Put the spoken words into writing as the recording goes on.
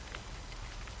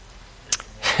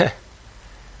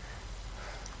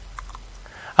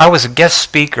I was a guest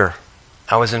speaker.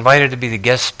 I was invited to be the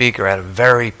guest speaker at a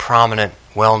very prominent,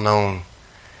 well-known,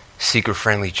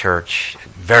 seeker-friendly church.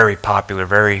 Very popular,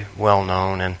 very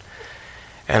well-known.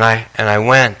 And I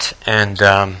went,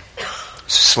 and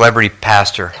celebrity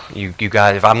pastor. You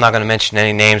guys, if I'm not going to mention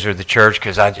any names of the church,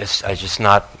 because I just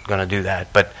not going to do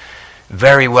that. But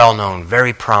very well-known,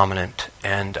 very prominent.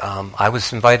 And I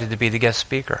was invited to be the guest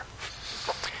speaker.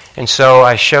 And so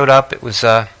I showed up. It was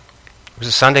a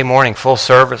Sunday morning, full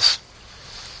service.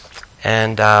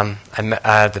 And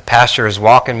the pastor is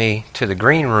walking me to the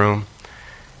green room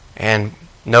and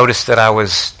noticed that I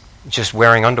was just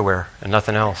wearing underwear and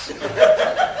nothing else.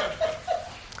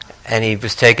 And he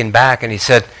was taken back and he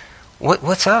said,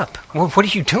 what's up? What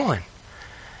are you doing?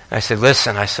 And I said,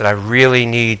 listen, I really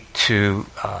need to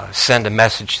send a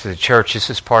message to the church.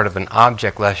 This is part of an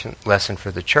object lesson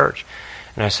for the church.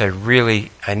 And I said,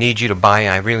 I need you to buy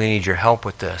in. I really need your help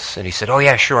with this. And he said, oh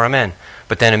yeah, sure, I'm in.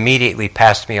 But then immediately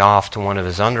passed me off to one of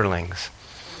his underlings.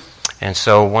 And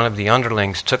so one of the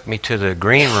underlings took me to the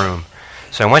green room.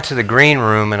 So I went to the green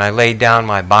room and I laid down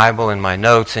my Bible and my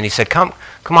notes. And he said, come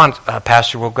on,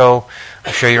 Pastor, we'll go.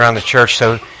 I'll show you around the church.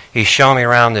 So he's showing me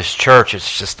around this church.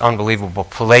 It's just unbelievable,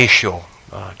 palatial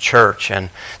church. And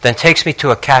then takes me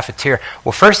to a cafeteria.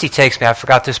 Well, first he takes me, I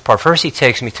forgot this part. First he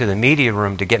takes me to the media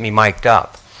room to get me mic'd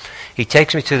up. He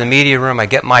takes me to the media room, I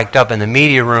get mic'd up, and the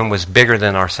media room was bigger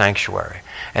than our sanctuary.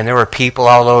 And there were people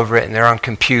all over it, and they're on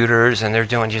computers, and they're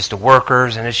doing just the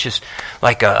workers, and it's just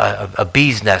like a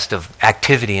bee's nest of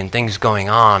activity and things going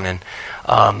on.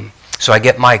 And so I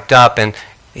get mic'd up, and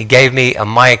he gave me a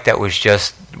mic that was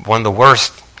just one of the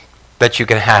worst that you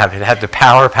can have. It had the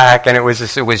power pack, and it was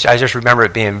I just remember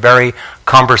it being very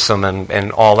cumbersome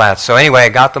and all that. So anyway, I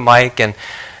got the mic, and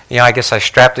I guess I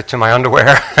strapped it to my underwear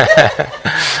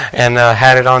and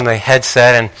had it on the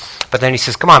headset. But then he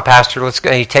says, come on, Pastor, let's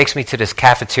go. And he takes me to this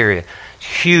cafeteria,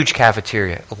 huge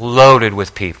cafeteria, loaded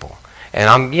with people. And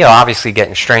I'm obviously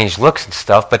getting strange looks and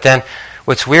stuff. But then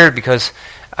what's weird, because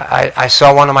I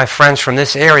saw one of my friends from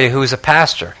this area who was a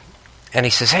pastor. And he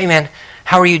says, hey, man,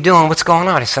 how are you doing? What's going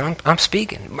on? I said, I'm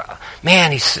speaking.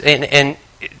 Man, and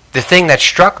the thing that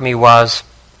struck me was,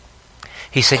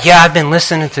 he said, yeah, I've been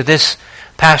listening to this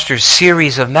pastor's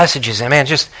series of messages, and man,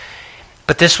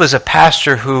 but this was a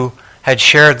pastor who had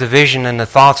shared the vision and the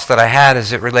thoughts that I had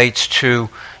as it relates to,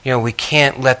 we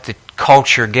can't let the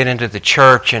culture get into the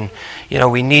church, and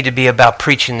we need to be about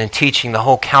preaching and teaching the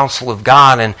whole counsel of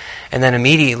God. And then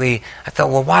immediately I thought,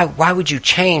 well, why would you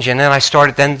change? And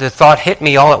then the thought hit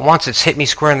me all at once. It's hit me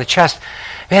square in the chest.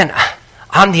 Man,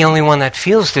 I'm the only one that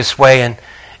feels this way,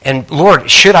 and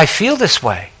Lord, should I feel this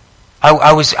way?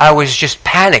 I was just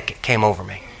panic came over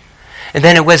me. And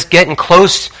then it was getting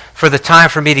close for the time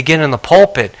for me to get in the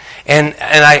pulpit. And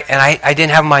I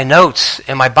didn't have my notes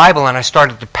and my Bible, and I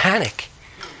started to panic.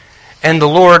 And the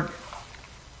Lord,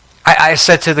 I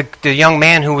said to the young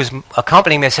man who was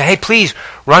accompanying me, I said, hey, please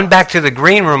run back to the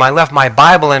green room. I left my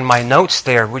Bible and my notes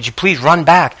there. Would you please run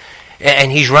back?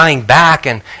 And he's running back,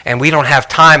 and we don't have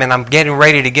time, and I'm getting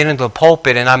ready to get into the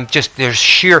pulpit, and I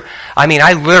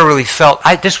literally felt,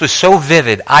 this was so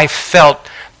vivid, I felt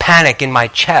panic in my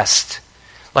chest.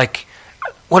 Like,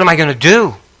 what am I going to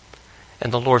do?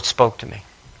 And the Lord spoke to me.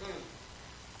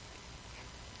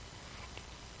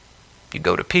 You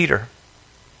go to Peter,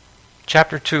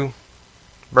 chapter 2,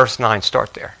 verse 9,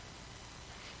 start there.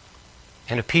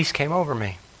 And a peace came over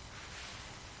me.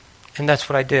 And that's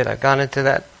what I did. I got into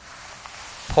that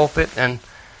pulpit, and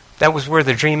that was where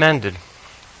the dream ended.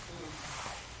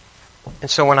 And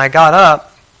so when I got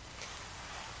up,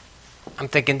 I'm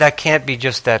thinking that can't be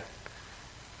just that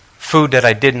food that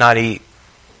I did not eat.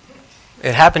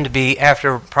 It happened to be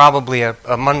after probably a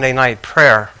Monday night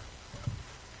prayer.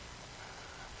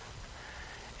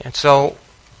 And so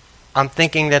I'm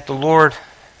thinking that the Lord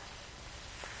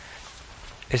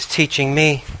is teaching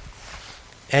me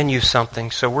and you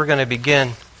something. So we're going to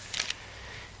begin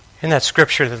in that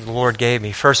scripture that the Lord gave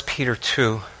me, 1 Peter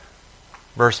 2,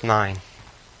 verse 9.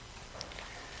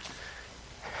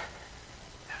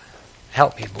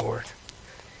 Help me, Lord.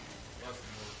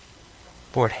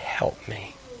 Lord, help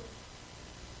me.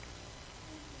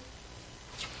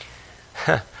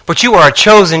 But you are a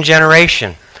chosen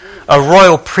generation, a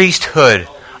royal priesthood,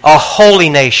 a holy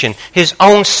nation, His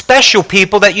own special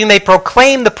people, that you may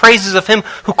proclaim the praises of Him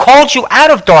who called you out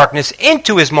of darkness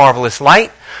into His marvelous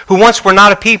light, who once were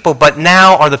not a people, but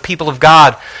now are the people of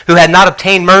God, who had not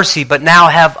obtained mercy, but now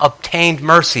have obtained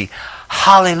mercy.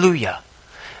 Hallelujah.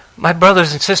 My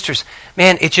brothers and sisters,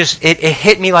 man, it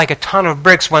hit me like a ton of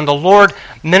bricks when the Lord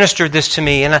ministered this to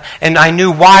me, and I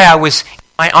knew why I was in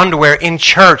my underwear in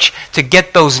church, to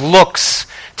get those looks,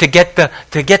 to get the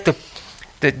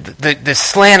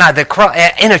slant on the cross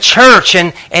in a church,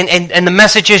 and the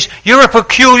message is, you're a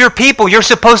peculiar people. You're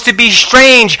supposed to be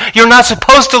strange. You're not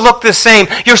supposed to look the same.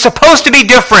 You're supposed to be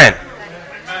different.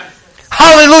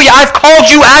 Hallelujah. I've called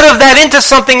you out of that into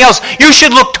something else. You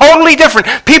should look totally different.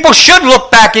 People should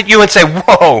look back at you and say,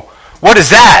 whoa, what is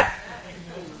that?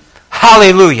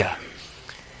 Hallelujah.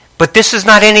 But this is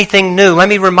not anything new. Let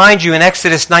me remind you in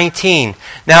Exodus 19.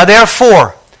 Now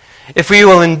therefore, if you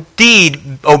will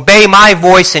indeed obey my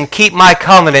voice and keep my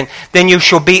covenant, then you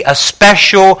shall be a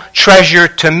special treasure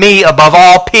to me above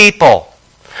all people.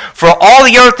 For all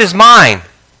the earth is mine,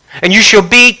 and you shall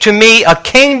be to me a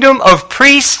kingdom of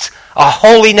priests, a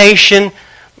holy nation.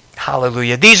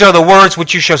 Hallelujah. These are the words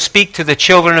which you shall speak to the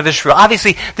children of Israel.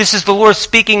 Obviously, this is the Lord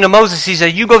speaking to Moses. He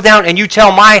said, you go down and you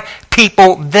tell my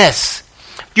people this.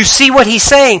 You see what he's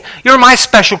saying? You're my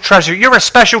special treasure. You're a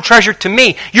special treasure to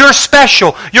me. You're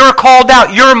special. You're called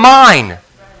out. You're mine.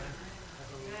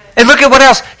 And look at what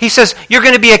else. He says, you're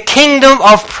going to be a kingdom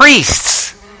of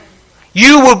priests.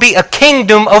 You will be a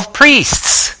kingdom of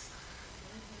priests.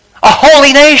 A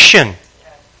holy nation.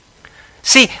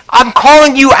 See, I'm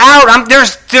calling you out.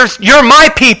 You're my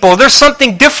people. There's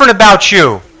something different about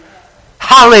you.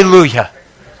 Hallelujah.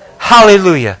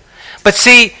 Hallelujah. But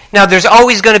see, now there's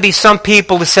always going to be some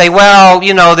people to say, well,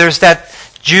 there's that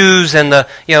Jews and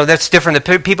that's different.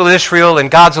 The people of Israel and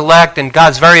God's elect and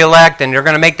God's very elect, and they're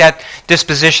going to make that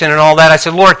disposition and all that. I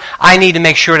said, Lord, I need to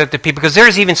make sure that the people, because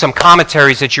there's even some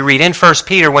commentaries that you read in 1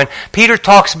 Peter when Peter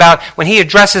talks about, when he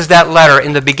addresses that letter,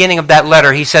 in the beginning of that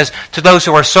letter, he says, to those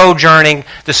who are sojourning,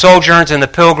 the sojourns and the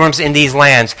pilgrims in these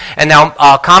lands. And now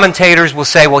commentators will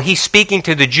say, well, he's speaking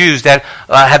to the Jews that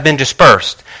have been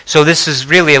dispersed. So this is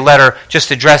really a letter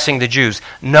just addressing the Jews.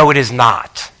 No, it is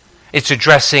not. It's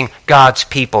addressing God's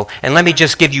people. And let me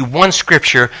just give you one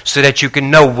scripture so that you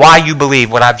can know why you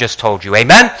believe what I've just told you.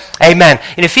 Amen? Amen.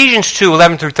 In Ephesians 2,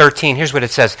 11 through 13, here's what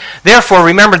it says. Therefore,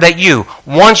 remember that you,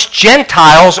 once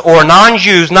Gentiles or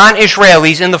non-Jews,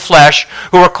 non-Israelis in the flesh,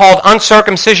 who are called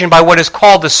uncircumcision by what is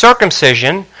called the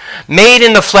circumcision, made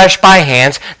in the flesh by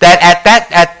hands, that at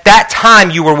that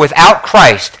time you were without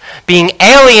Christ, being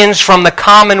aliens from the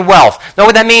commonwealth. Know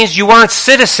what that means? You weren't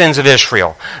citizens of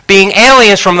Israel. Being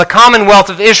aliens from the commonwealth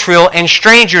of Israel and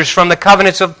strangers from the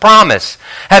covenants of promise,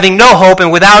 having no hope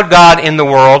and without God in the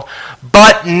world.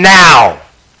 But now,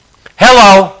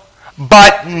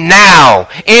 but now,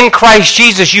 in Christ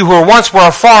Jesus, you who once were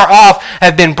afar off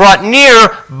have been brought near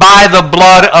by the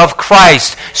blood of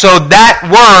Christ. So that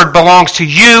word belongs to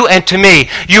you and to me.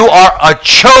 You are a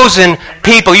chosen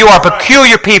people. You are a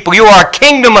peculiar people. You are a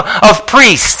kingdom of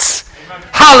priests.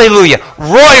 Hallelujah.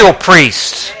 Royal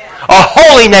priests. A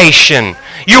holy nation.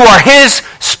 You are his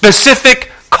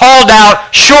specific, called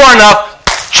out, sure enough,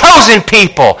 chosen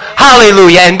people.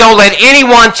 Hallelujah. And don't let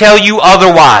anyone tell you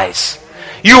otherwise.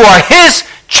 You are his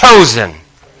chosen.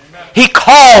 He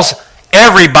calls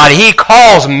everybody. He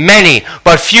calls many,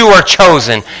 but few are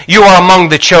chosen. You are among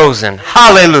the chosen.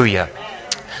 Hallelujah.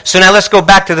 So now let's go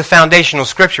back to the foundational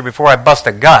scripture before I bust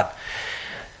a gut.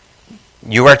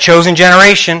 You are a chosen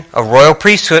generation, a royal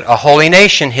priesthood, a holy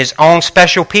nation, his own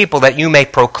special people, that you may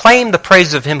proclaim the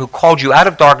praises of him who called you out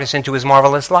of darkness into his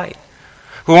marvelous light.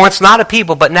 Who were once not a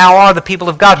people, but now are the people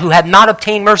of God, who had not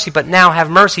obtained mercy, but now have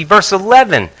mercy. Verse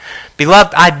 11,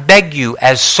 Beloved, I beg you,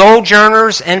 as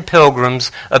sojourners and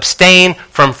pilgrims, abstain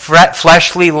from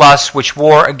fleshly lusts which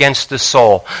war against the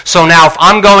soul. So now, if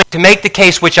I'm going to make the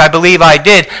case, which I believe I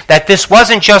did, that this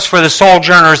wasn't just for the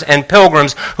sojourners and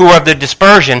pilgrims who are of the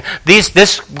dispersion,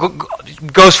 this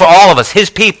goes for all of us, his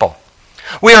people.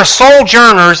 We are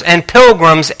sojourners and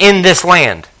pilgrims in this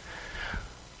land.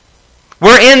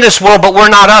 We're in this world, but we're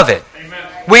not of it.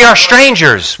 Amen. We are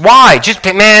strangers. Why?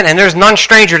 And there's none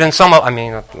stranger than some of,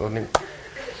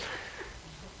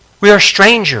 we are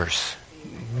strangers.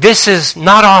 This is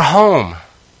not our home.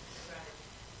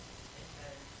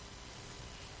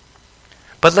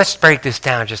 But let's break this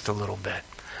down just a little bit.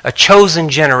 A chosen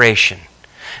generation.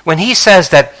 When he says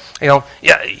that,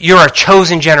 you're a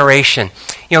chosen generation,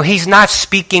 he's not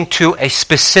speaking to a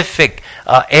specific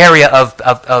area of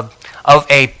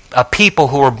a people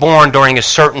who were born during a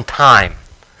certain time.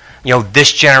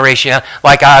 This generation.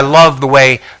 Like, I love the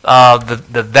way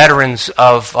the veterans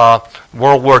of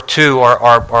World War II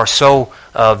are so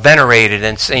venerated,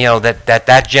 and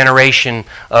that generation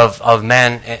of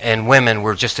men and women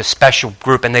were just a special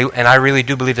group, and I really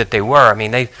do believe that they were.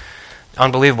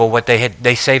 Unbelievable what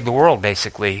they saved the world,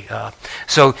 basically.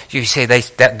 So you say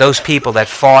those people that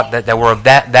fought, that were of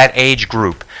that age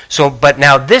group. So, but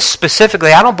now this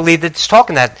specifically, I don't believe that it's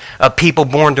talking that people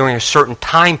born during a certain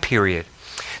time period.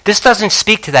 This doesn't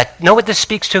speak to that. Know what this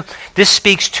speaks to? This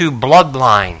speaks to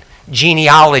bloodline,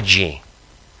 genealogy.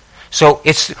 So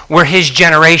we're his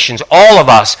generations. All of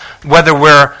us, whether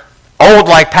we're old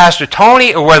like Pastor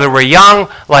Tony or whether we're young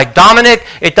like Dominic,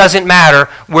 it doesn't matter.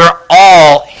 We're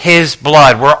all his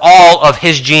blood. We're all of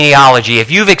his genealogy.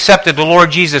 If you've accepted the Lord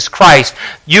Jesus Christ,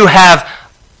 you have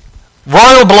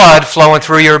royal blood flowing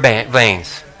through your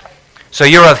veins. So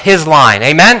you're of his line.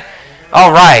 Amen?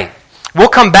 All right. We'll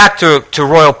come back to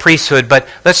royal priesthood, but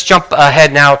let's jump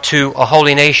ahead now to a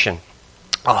holy nation.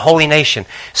 A holy nation.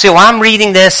 See, while I'm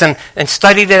reading this and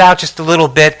studied it out just a little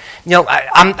bit,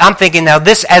 I'm thinking now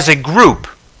this as a group,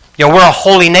 we're a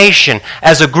holy nation.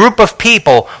 As a group of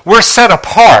people, we're set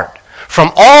apart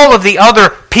from all of the other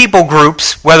people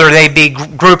groups, whether they be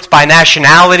grouped by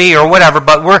nationality or whatever,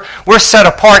 but we're set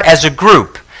apart as a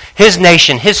group. His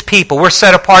nation, his people, we're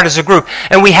set apart as a group.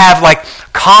 And we have like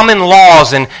common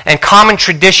laws and common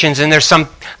traditions, and there's some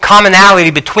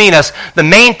commonality between us. The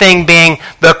main thing being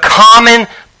the common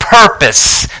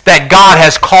purpose that God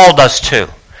has called us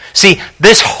to. See,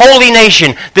 this holy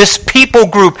nation, this people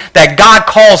group that God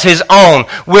calls his own,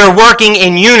 we're working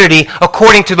in unity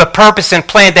according to the purpose and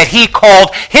plan that he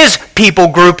called his people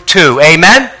group to.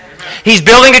 Amen? He's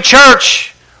building a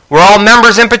church. We're all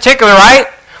members in particular, right?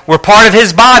 We're part of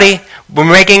his body. We're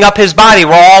making up his body.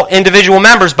 We're all individual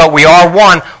members, but we are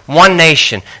one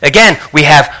nation. Again, we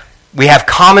have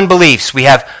common beliefs. We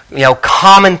have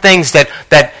common things that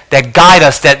guide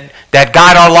us, that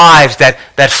guide our lives,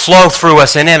 that flow through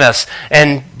us and in us.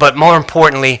 But more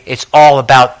importantly, it's all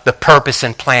about the purpose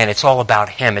and plan. It's all about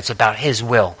him. It's about his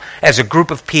will. As a group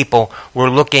of people,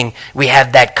 we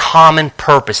have that common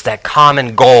purpose, that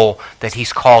common goal that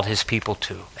he's called his people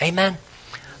to. Amen?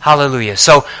 Hallelujah.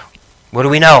 So, what do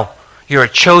we know? You're a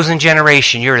chosen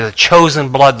generation. You're the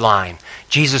chosen bloodline.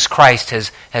 Jesus Christ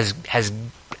has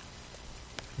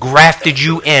grafted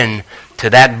you in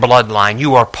to that bloodline.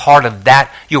 You are part of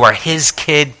that. You are his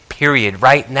kid, period.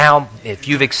 Right now, if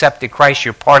you've accepted Christ,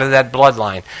 you're part of that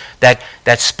bloodline, that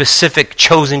specific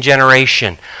chosen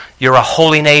generation. You're a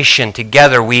holy nation.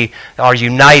 Together we are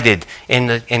united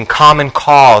in common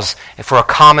cause and for a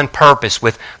common purpose,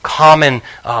 with common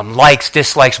likes,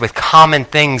 dislikes, with common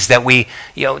things that we,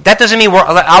 that doesn't mean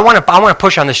I want to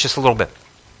push on this just a little bit.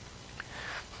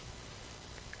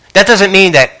 That doesn't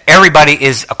mean that everybody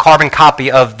is a carbon copy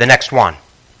of the next one.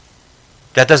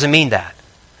 That doesn't mean that.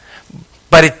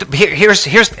 But here's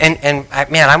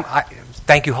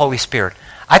thank you, Holy Spirit.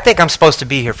 I think I'm supposed to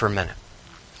be here for a minute.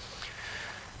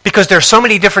 Because there's so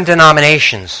many different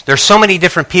denominations. There's so many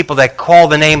different people that call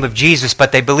the name of Jesus,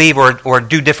 but they believe or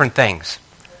do different things.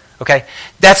 Okay?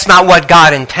 That's not what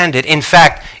God intended. In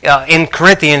fact, in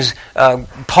Corinthians,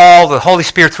 Paul, the Holy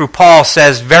Spirit through Paul,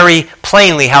 says very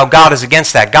plainly how God is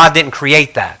against that. God didn't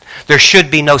create that. There should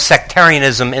be no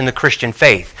sectarianism in the Christian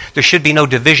faith. There should be no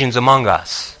divisions among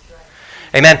us.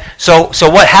 Amen. So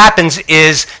what happens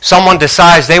is someone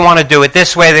decides they want to do it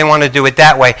this way, they want to do it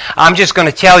that way. I'm just going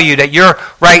to tell you that you're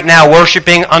right now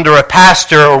worshiping under a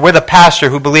pastor or with a pastor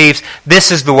who believes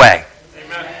this is the way.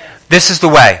 Amen. This is the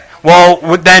way.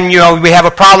 Well, then, we have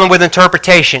a problem with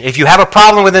interpretation. If you have a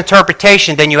problem with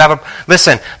interpretation, then you have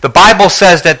listen, the Bible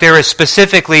says that there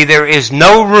is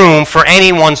no room for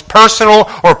anyone's personal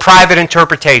or private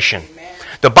interpretation.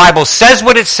 The Bible says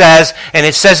what it says, and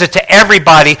it says it to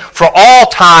everybody for all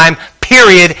time,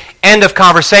 period, end of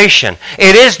conversation.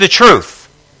 It is the truth.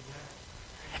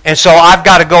 And so I've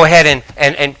got to go ahead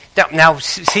and now,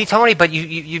 see, Tony, but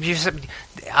you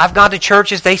I've gone to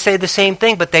churches, they say the same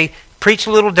thing, but they preach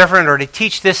a little different, or they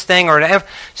teach this thing, or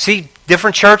see,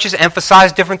 different churches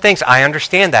emphasize different things. I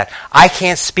understand that. I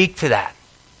can't speak to that.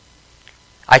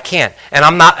 I can't. And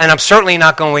I'm certainly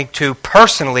not going to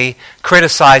personally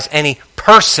criticize any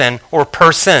person or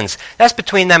persons. That's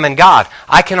between them and God.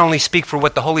 I can only speak for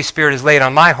what the Holy Spirit has laid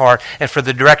on my heart and for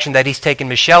the direction that he's taken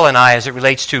Michelle and I as it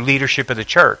relates to leadership of the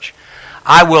church.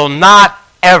 I will not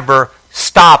ever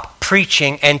stop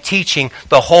preaching and teaching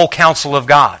the whole counsel of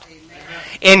God,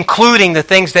 including the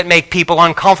things that make people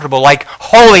uncomfortable, like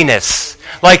holiness,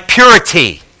 like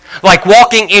purity, like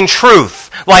walking in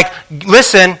truth, like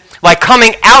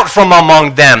coming out from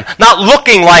among them, not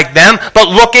looking like them, but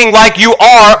looking like you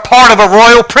are part of a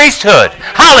royal priesthood.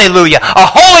 Hallelujah. A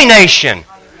holy nation.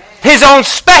 His own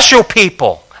special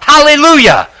people.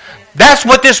 Hallelujah. That's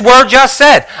what this word just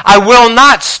said. I will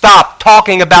not stop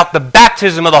talking about the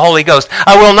baptism of the Holy Ghost.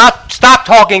 I will not stop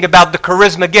talking about the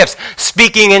charisma gifts,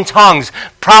 speaking in tongues,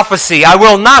 prophecy. I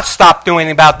will not stop doing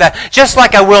about that. Just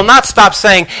like I will not stop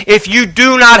saying, if you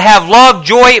do not have love,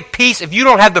 joy, peace, if you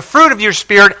don't have the fruit of your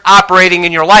Spirit operating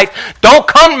in your life, don't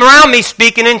come around me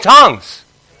speaking in tongues.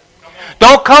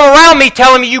 Don't come around me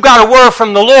telling me you got a word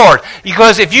from the Lord.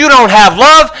 Because if you don't have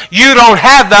love, you don't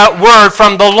have that word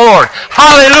from the Lord.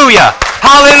 Hallelujah.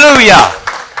 Hallelujah.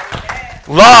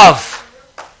 Love.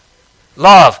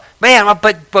 Love. Man,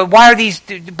 but why are these,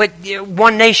 but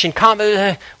one nation,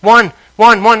 one.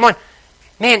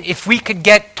 Man, if we could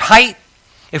get tight,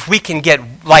 if we can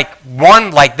get like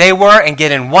one, like they were, and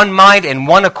get in one mind and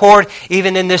one accord,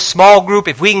 even in this small group,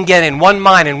 if we can get in one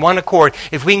mind and one accord,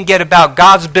 if we can get about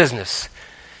God's business,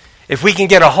 if we can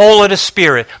get a hold of the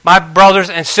Spirit, my brothers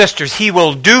and sisters, He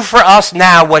will do for us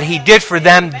now what He did for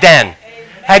them then.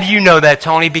 How do you know that,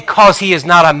 Tony? Because He is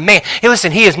not a man. Hey,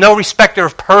 listen, He is no respecter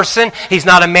of person. He's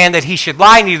not a man that He should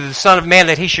lie, neither the Son of Man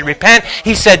that He should repent.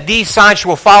 He said, these signs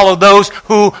will follow those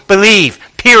who believe.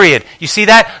 Period. You see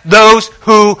that? Those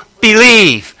who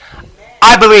believe.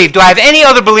 I believe. Do I have any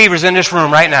other believers in this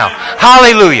room right now?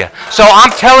 Hallelujah. So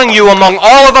I'm telling you, among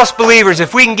all of us believers,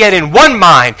 if we can get in one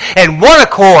mind and one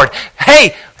accord,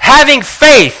 hey, having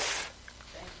faith,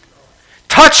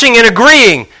 touching and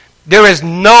agreeing, there is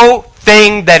no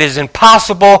thing that is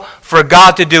impossible for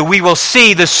God to do. We will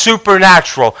see the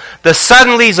supernatural. The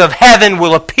suddenlies of heaven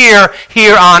will appear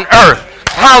here on earth.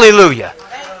 Hallelujah.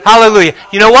 Hallelujah.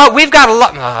 You know what? We've got a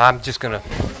lot. I'm just going to.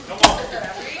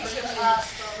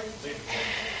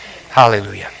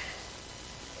 Hallelujah.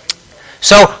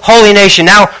 So, holy nation,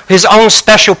 now His own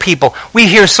special people. We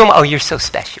hear so much. Oh, you're so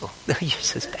special. You're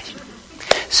so special.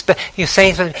 You're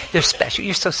saying something, they're special.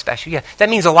 You're so special. Yeah, that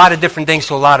means a lot of different things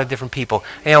to a lot of different people.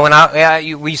 You know,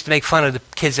 when we used to make fun of the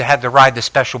kids that had to ride the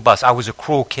special bus. I was a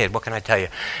cruel kid. What can I tell you?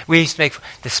 We used to make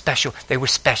the special. They were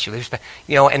special.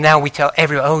 You know, and now we tell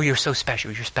everyone, "Oh, you're so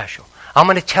special. You're special." I'm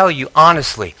going to tell you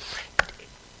honestly.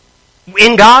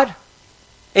 In God,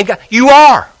 you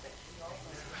are.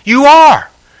 You are.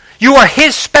 You are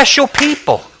His special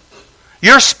people.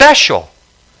 You're special.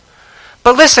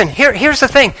 But listen, here's the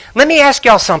thing. Let me ask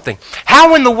y'all something.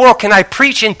 How in the world can I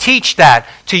preach and teach that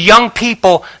to young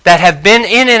people that have been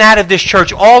in and out of this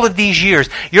church all of these years?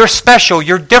 You're special,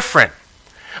 you're different.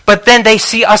 But then they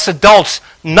see us adults,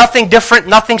 nothing different,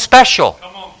 nothing special.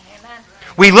 Come on.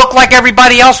 We look like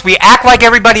everybody else, we act like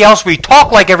everybody else, we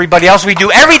talk like everybody else, we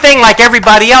do everything like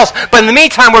everybody else. But in the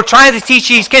meantime, we're trying to teach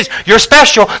these kids, you're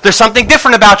special, there's something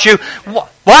different about you.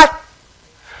 What?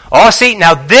 Oh, see,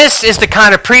 now this is the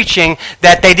kind of preaching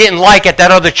that they didn't like at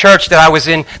that other church that I was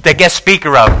in, the guest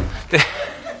speaker of.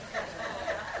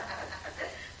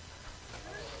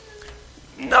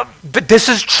 No, but this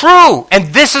is true.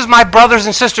 And this is, my brothers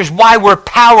and sisters, why we're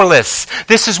powerless.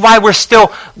 This is why we're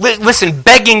still, listen,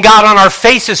 begging God on our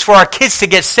faces for our kids to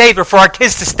get saved or for our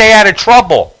kids to stay out of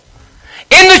trouble.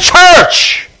 In the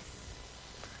church.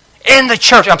 In the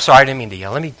church. I'm sorry, I didn't mean to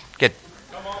yell. Let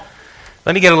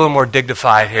me get a little more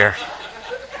dignified here.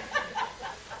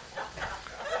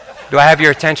 Do I have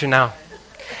your attention now?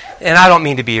 And I don't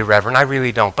mean to be irreverent. I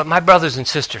really don't. But my brothers and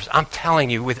sisters, I'm telling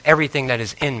you with everything that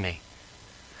is in me,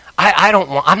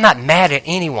 I'm not mad at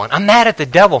anyone. I'm mad at the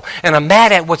devil. And I'm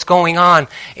mad at what's going on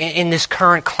in this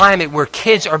current climate where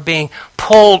kids are being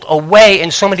pulled away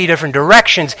in so many different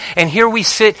directions. And here we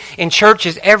sit in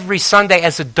churches every Sunday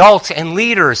as adults and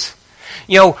leaders,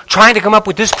 you know, trying to come up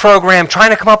with this program, trying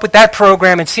to come up with that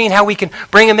program, and seeing how we can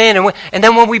bring them in. And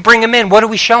then when we bring them in, what are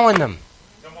we showing them?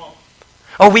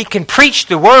 Oh, we can preach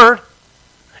the Word,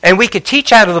 and we could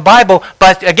teach out of the Bible,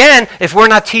 but again, if we're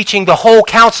not teaching the whole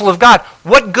counsel of God,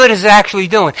 what good is it actually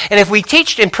doing? And if we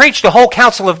teach and preach the whole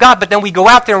counsel of God, but then we go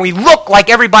out there and we look like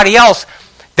everybody else,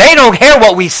 they don't hear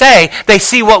what we say, they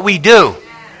see what we do.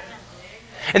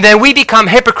 And then we become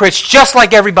hypocrites just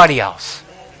like everybody else.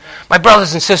 My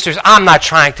brothers and sisters, I'm not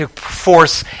trying to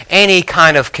force any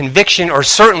kind of conviction or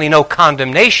certainly no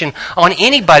condemnation on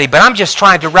anybody, but I'm just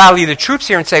trying to rally the troops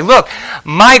here and say, look,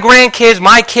 my grandkids,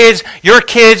 my kids, your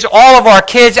kids, all of our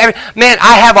kids, man,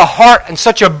 I have a heart and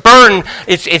such a burden,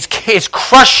 it's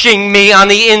crushing me on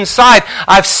the inside.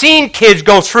 I've seen kids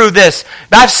go through this.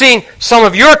 I've seen some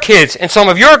of your kids and some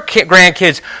of your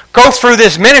grandkids go through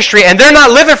this ministry, and they're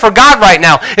not living for God right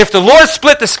now. If the Lord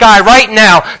split the sky right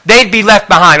now, they'd be left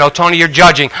behind. Oh, Tony, you're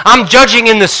judging. I'm judging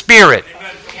in the Spirit.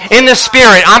 In the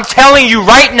Spirit. I'm telling you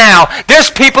right now,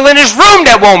 there's people in this room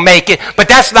that won't make it, but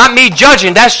that's not me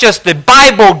judging. That's just the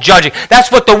Bible judging.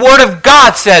 That's what the Word of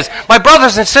God says. My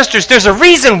brothers and sisters, there's a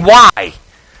reason why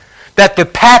that the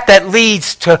path that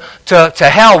leads to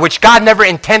hell, which God never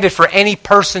intended for any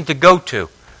person to go to.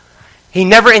 He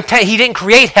didn't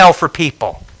create hell for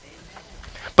people.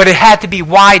 But it had to be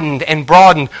widened and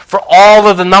broadened for all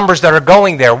of the numbers that are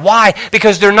going there. Why?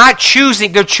 Because they're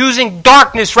choosing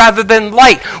darkness rather than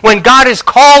light. When God is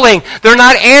calling, they're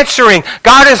not answering.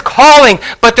 God is calling,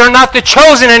 but they're not the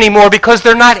chosen anymore because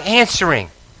they're not answering.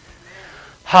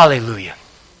 Hallelujah.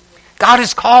 God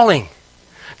is calling.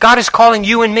 God is calling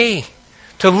you and me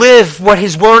to live what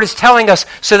His Word is telling us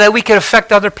so that we can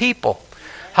affect other people.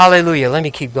 Hallelujah. Let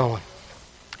me keep going.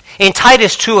 In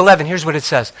Titus 2:11, here's what it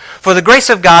says. For the grace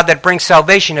of God that brings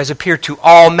salvation has appeared to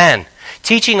all men,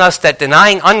 teaching us that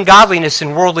denying ungodliness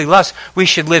and worldly lust, we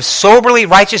should live soberly,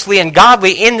 righteously, and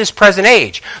godly in this present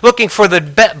age, looking for the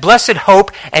blessed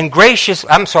hope and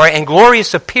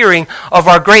glorious appearing of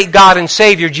our great God and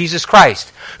Savior, Jesus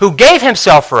Christ, who gave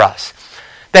Himself for us,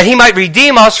 that He might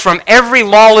redeem us from every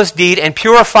lawless deed and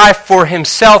purify for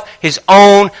Himself His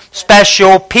own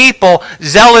special people,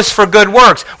 zealous for good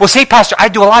works. Well, see, Pastor, I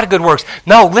do a lot of good works.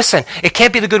 No, listen, it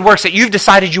can't be the good works that you've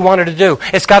decided you wanted to do.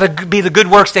 It's got to be the good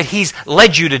works that He's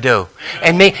led you to do.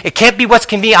 And it can't be what's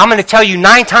convenient. I'm going to tell you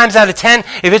 9 times out of 10,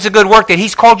 if it's a good work that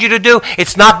He's called you to do,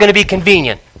 it's not going to be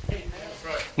convenient.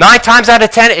 9 times out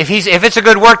of 10, if it's a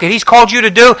good work that He's called you to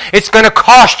do, it's going to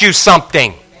cost you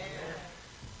something.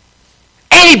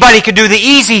 Anybody could do the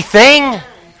easy thing.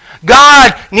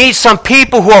 God needs some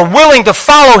people who are willing to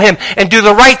follow Him and do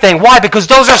the right thing. Why? Because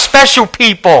those are special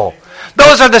people.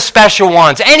 Those are the special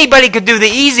ones. Anybody could do the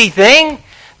easy thing.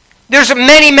 There's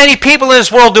many, many people in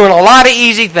this world doing a lot of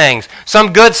easy things.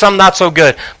 Some good, some not so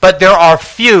good. But there are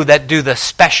few that do the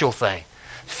special thing.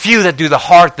 Few that do the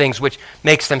hard things, which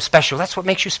makes them special. That's what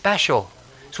makes you special.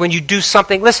 It's when you do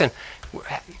something. Listen,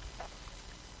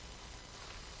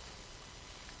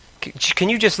 can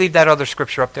you just leave that other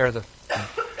scripture up there, the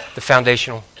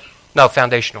foundational? No,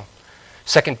 foundational.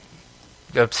 Second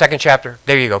chapter.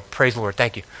 There you go. Praise the Lord.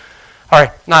 Thank you. All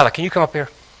right, Nyla, can you come up here?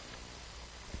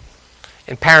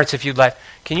 And parents, if you'd like,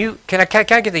 can I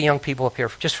get the young people up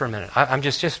here just for a minute? I'm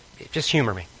just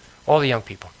humor me, all the young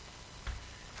people,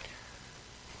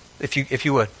 if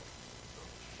you would.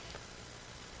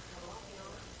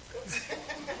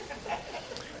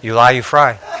 You lie, you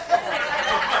fry.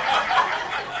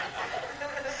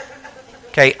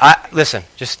 Okay, listen.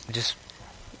 Just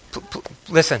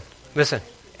listen.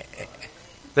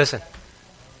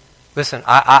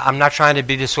 I'm not trying to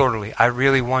be disorderly. I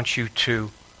really want you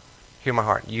to hear my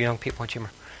heart. You young people want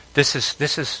humor. This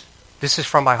is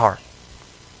from my heart.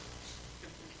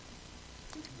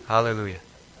 Hallelujah.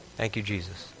 Thank you,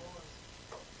 Jesus.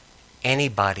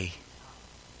 Anybody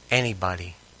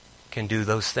can do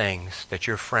those things that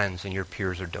your friends and your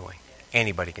peers are doing.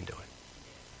 Anybody can do it.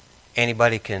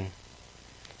 Anybody can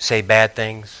say bad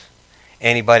things.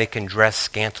 Anybody can dress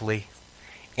scantily.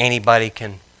 Anybody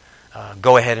can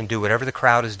go ahead and do whatever the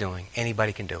crowd is doing.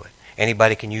 Anybody can do it.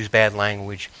 Anybody can use bad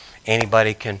language.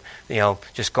 Anybody can,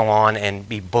 just go on and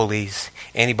be bullies.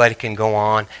 Anybody can go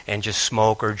on and just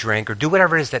smoke or drink or do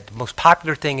whatever it is that the most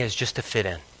popular thing is just to fit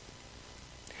in.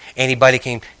 Anybody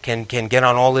can get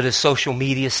on all of this social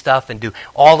media stuff and do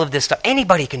all of this stuff.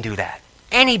 Anybody can do that.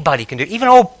 Anybody can do it.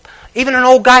 Even an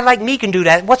old guy like me can do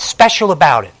that. What's special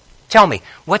about it? Tell me,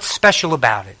 what's special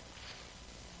about it?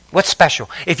 What's special?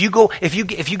 If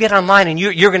you get online and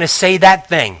you're going to say that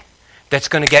thing that's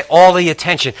going to get all the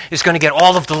attention, it's going to get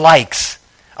all of the likes.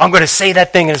 I'm going to say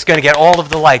that thing and it's going to get all of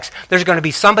the likes. There's going to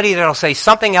be somebody that'll say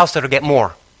something else that'll get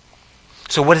more.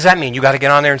 So what does that mean? You got to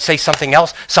get on there and say something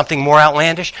else, something more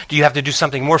outlandish? Do you have to do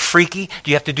something more freaky?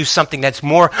 Do you have to do something that's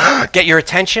more get your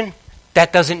attention?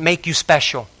 That doesn't make you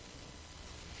special.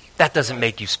 That doesn't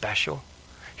make you special.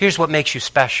 Here's what makes you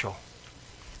special.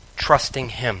 Trusting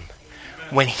Him.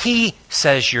 When He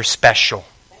says you're special,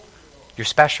 you're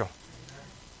special.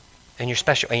 And you're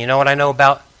special. And you know what I know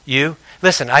about you?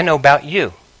 Listen, I know about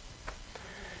you.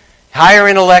 Higher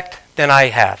intellect than I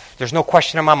have. There's no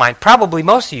question in my mind. Probably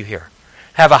most of you here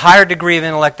have a higher degree of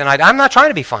intellect than I do. I'm not trying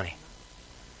to be funny.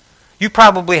 You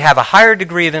probably have a higher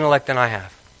degree of intellect than I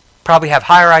have. Probably have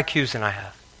higher IQs than I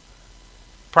have.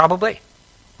 Probably.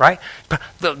 Right?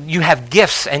 You have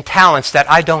gifts and talents that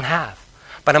I don't have.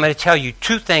 But I'm going to tell you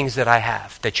 2 things that I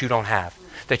have that you don't have,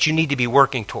 that you need to be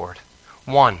working toward.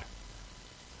 1,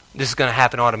 this is going to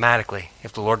happen automatically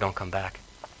if the Lord don't come back.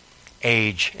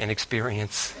 Age and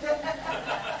experience.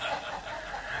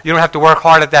 You don't have to work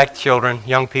hard at that, children,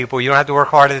 young people. You don't have to work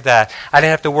hard at that. I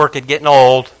didn't have to work at getting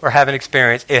old or having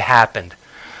experience. It happened.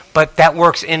 But that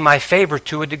works in my favor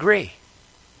to a degree.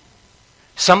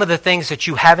 Some of the things that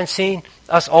you haven't seen,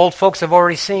 us old folks have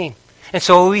already seen. And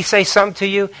so when we say something to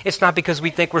you, it's not because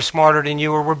we think we're smarter than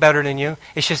you or we're better than you.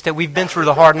 It's just that we've been through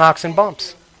the hard knocks and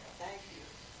bumps.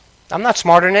 I'm not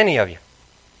smarter than any of you.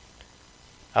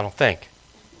 I don't think.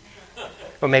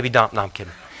 Or maybe don't. No, I'm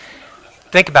kidding.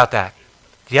 Think about that.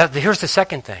 Here's the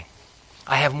second thing.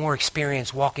 I have more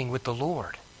experience walking with the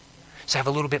Lord. So I have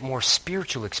a little bit more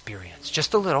spiritual experience.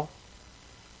 Just a little.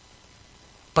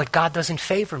 But God doesn't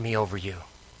favor me over you.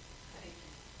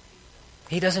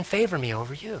 He doesn't favor me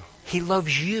over you. He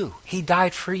loves you. He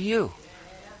died for you.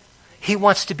 He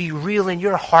wants to be real in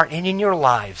your heart and in your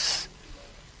lives.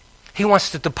 He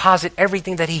wants to deposit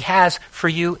everything that He has for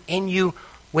you in you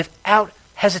without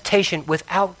hesitation,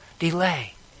 without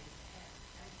delay.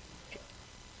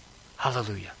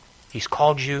 Hallelujah. He's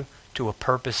called you to a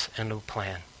purpose and a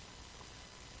plan.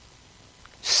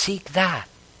 Seek that.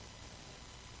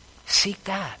 Seek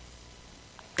that.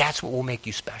 That's what will make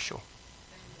you special.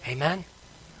 Amen?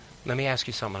 Let me ask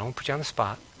you something. I won't put you on the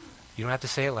spot. You don't have to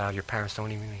say it loud. Your parents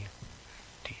don't even hear you.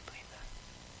 Do you believe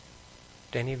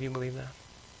that? Do any of you believe that?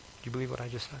 Do you believe what I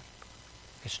just said?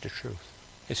 It's the truth.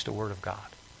 It's the Word of God.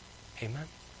 Amen?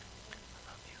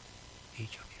 I love you.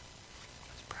 Each of you.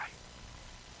 Let's pray.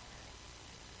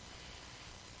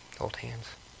 Hold hands.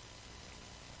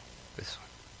 This one.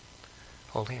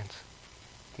 Hold hands.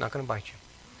 I'm not going to bite you.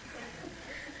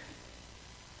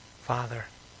 Father,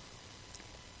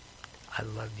 I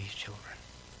love these children,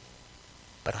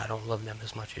 but I don't love them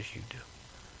as much as you do.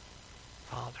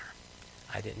 Father,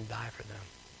 I didn't die for them,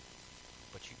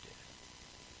 but you did.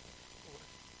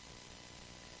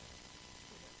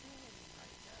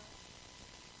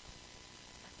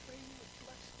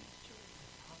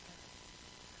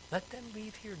 Let them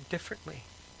leave here differently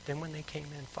than when they came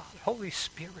in, Father. Holy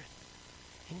Spirit,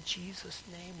 in Jesus'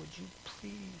 name, would you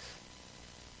please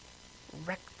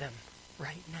wreck them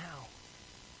right now.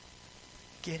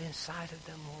 Get inside of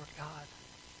them, Lord God.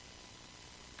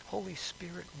 Holy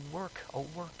Spirit, work a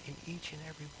work in each and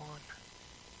every one.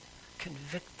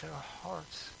 Convict their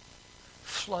hearts.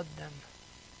 Flood them.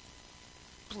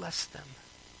 Bless them.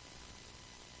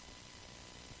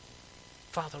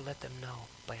 Father, let them know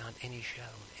beyond any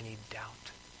shadow, any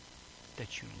doubt,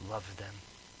 that you love them,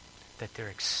 that they're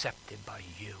accepted by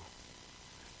you.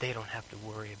 They don't have to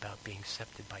worry about being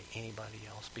accepted by anybody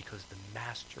else because the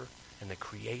Master and the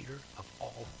Creator of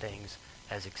all things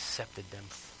has accepted them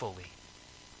fully.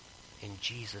 In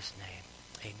Jesus' name,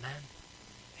 amen.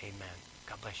 Amen.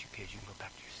 God bless you, kids. You can go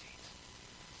back to your seats.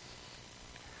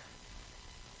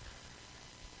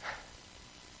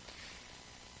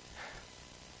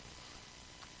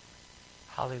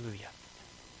 Hallelujah.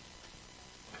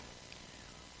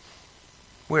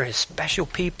 We're His special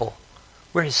people.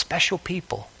 We're His special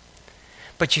people.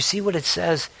 But you see what it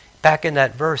says back in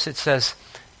that verse? It says,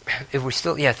 if we're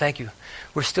still, thank you.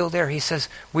 We're still there. He says,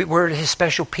 we're His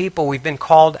special people. We've been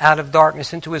called out of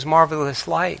darkness into His marvelous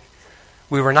light.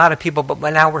 We were not a people, but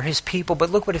now we're His people. But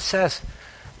look what it says.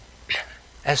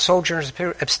 As sojourners,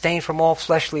 abstain from all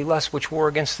fleshly lusts which war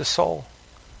against the soul.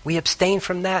 We abstain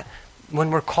from that when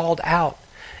we're called out.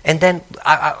 And then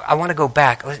I want to go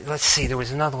back. Let's see. There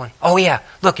was another one. Oh yeah.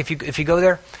 Look, if you go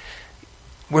there,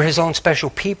 we're His own special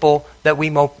people, that we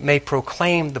may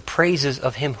proclaim the praises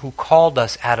of Him who called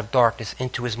us out of darkness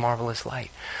into His marvelous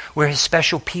light. We're His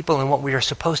special people, and what we are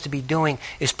supposed to be doing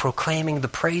is proclaiming the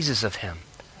praises of Him.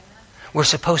 We're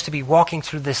supposed to be walking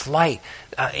through this light,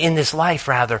 in this life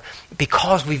rather,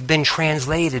 because we've been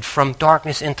translated from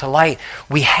darkness into light.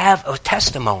 We have a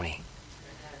testimony.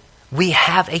 We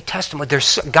have a testimony.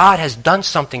 God has done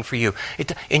something for you.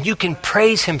 And you can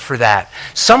praise Him for that.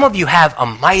 Some of you have a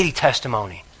mighty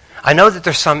testimony. I know that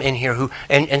there's some in here who,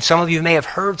 and some of you may have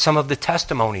heard some of the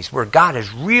testimonies where God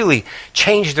has really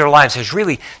changed their lives, has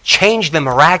really changed them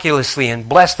miraculously and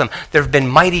blessed them. There have been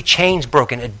mighty chains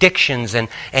broken, addictions and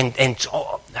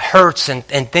hurts and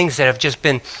things that have just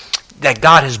been, that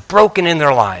God has broken in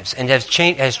their lives and has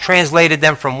translated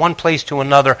them from one place to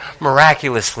another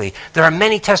miraculously. There are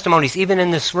many testimonies, even in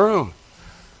this room.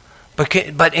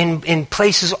 But in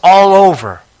places all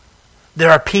over,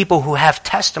 there are people who have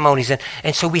testimonies.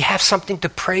 And so we have something to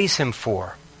praise Him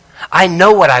for. I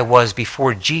know what I was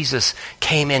before Jesus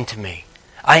came into me.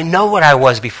 I know what I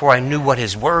was before I knew what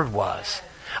His Word was.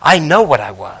 I know what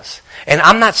I was. And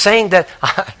I'm not saying that,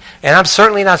 and I'm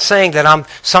certainly not saying that I'm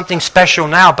something special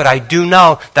now, but I do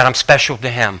know that I'm special to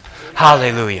Him.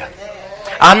 Hallelujah.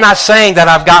 I'm not saying that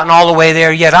I've gotten all the way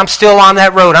there yet. I'm still on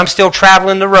that road. I'm still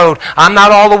traveling the road. I'm not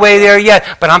all the way there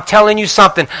yet, but I'm telling you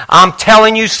something. I'm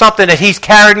telling you something that He's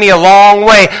carried me a long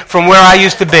way from where I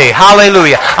used to be.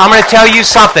 Hallelujah. I'm going to tell you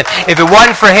something. If it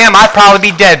wasn't for Him, I'd probably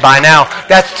be dead by now.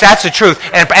 That's the truth.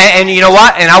 And you know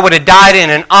what? And I would have died in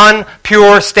an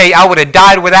unpure state. I would have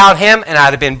died without Him, and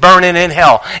I'd have been burning in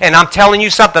hell. And I'm telling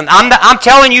you something. I'm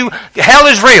telling you, hell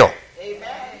is real.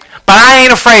 Amen. But I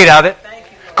ain't afraid of it.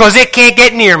 Because it can't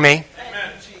get near me.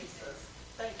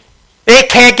 They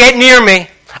can't get near me.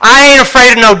 I ain't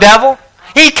afraid of no devil.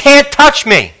 He can't touch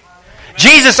me.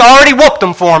 Jesus already whooped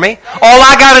them for me. All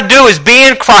I got to do is be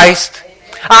in Christ.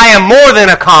 I am more than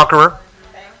a conqueror.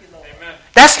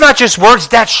 That's not just words,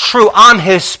 that's true. I'm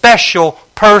His special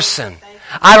person.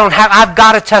 I've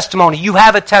got a testimony. You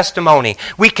have a testimony.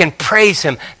 We can praise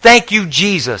Him. Thank you,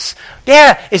 Jesus.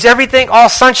 Yeah, is everything all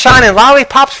sunshine and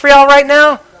lollipops for y'all right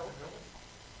now?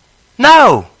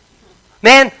 No.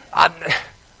 Man,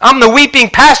 I'm the weeping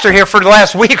pastor here for the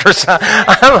last week or so.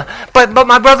 But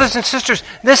my brothers and sisters,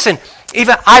 listen,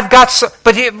 even I've got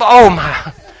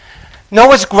no,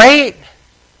 what's great?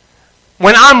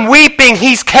 When I'm weeping,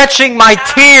 He's catching my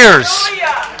tears.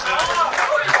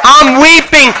 I'm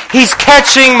weeping, He's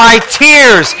catching my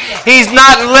tears. He's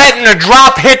not letting a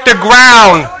drop hit the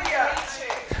ground.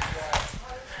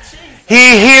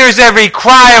 He hears every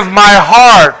cry of my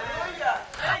heart.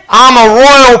 I'm a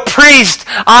royal priest.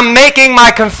 I'm making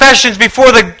my confessions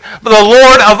before the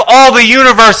Lord of all the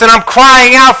universe, and I'm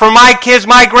crying out for my kids,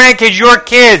 my grandkids, your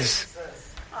kids.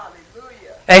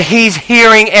 And He's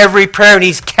hearing every prayer, and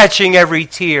He's catching every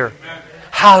tear.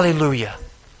 Hallelujah.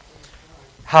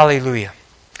 Hallelujah.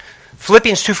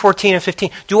 Philippians 2:14 and 15.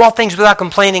 Do all things without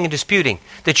complaining and disputing,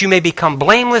 that you may become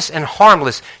blameless and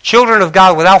harmless, children of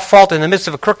God without fault in the midst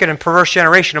of a crooked and perverse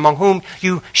generation, among whom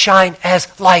you shine as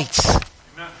lights.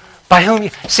 By whom you...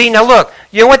 See, now look,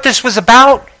 you know what this was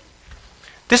about?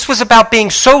 This was about being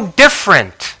so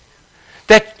different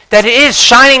that it is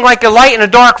shining like a light in a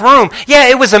dark room. Yeah,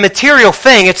 it was a material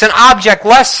thing. It's an object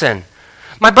lesson.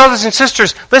 My brothers and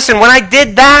sisters, listen, when I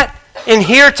did that in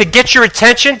here to get your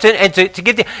attention and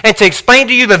to explain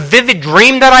to you the vivid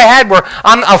dream that I had where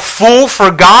I'm a fool for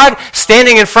God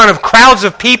standing in front of crowds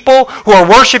of people who are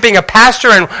worshiping a pastor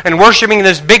and worshiping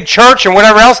this big church and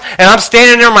whatever else, and I'm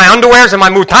standing there in my underwears and my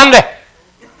mutande.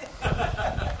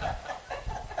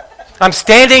 I'm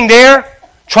standing there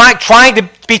trying to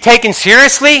be taken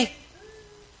seriously.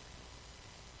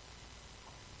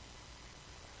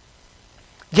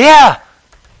 Yeah.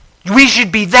 We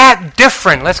should be that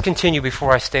different. Let's continue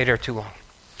before I stay there too long.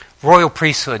 Royal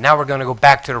priesthood. Now we're going to go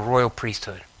back to the royal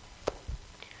priesthood.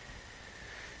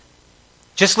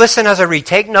 Just listen as I read.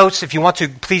 Take notes. If you want to,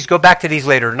 please go back to these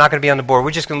later. They're not going to be on the board.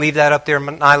 We're just going to leave that up there.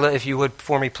 Nyla, if you would,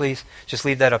 for me, please. Just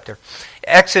leave that up there.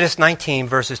 Exodus 19,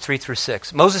 verses 3 through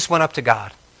 6. Moses went up to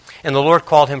God, and the Lord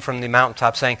called him from the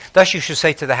mountaintop, saying, Thus you shall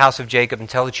say to the house of Jacob and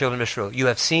tell the children of Israel, You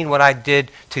have seen what I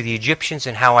did to the Egyptians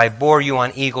and how I bore you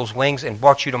on eagle's wings and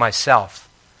brought you to myself.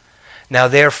 Now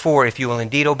therefore, if you will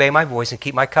indeed obey my voice and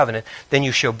keep my covenant, then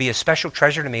you shall be a special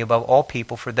treasure to me above all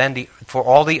people, for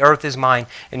all the earth is mine,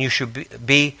 and you shall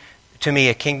be to me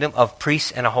a kingdom of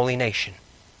priests and a holy nation.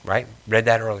 Right? Read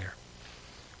that earlier.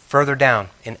 Further down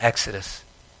in Exodus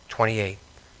 28.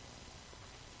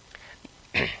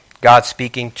 God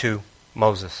speaking to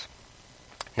Moses.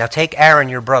 Now take Aaron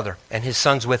your brother and his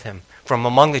sons with him from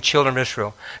among the children of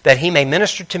Israel, that he may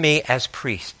minister to me as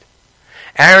priest.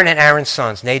 Aaron and Aaron's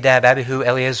sons, Nadab, Abihu,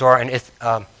 Eleazar, and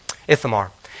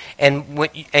Ithamar.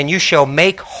 And you shall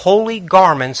make holy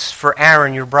garments for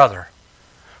Aaron your brother,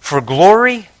 for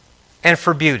glory and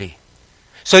for beauty.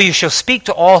 So you shall speak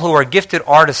to all who are gifted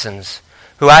artisans,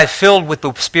 who I have filled with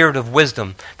the spirit of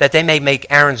wisdom, that they may make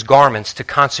Aaron's garments to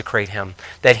consecrate him,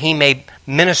 that he may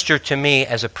minister to me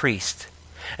as a priest.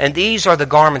 And these are the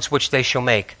garments which they shall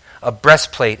make: a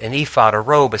breastplate, an ephod, a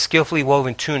robe, a skillfully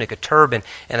woven tunic, a turban,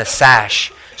 and a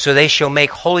sash. So they shall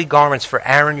make holy garments for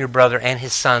Aaron your brother and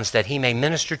his sons, that he may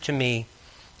minister to me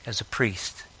as a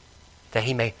priest, that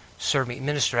he may serve me.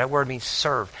 Minister, that word means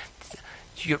serve.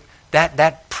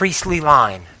 That priestly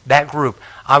line, that group,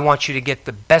 I want you to get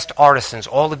the best artisans,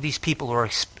 all of these people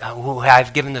who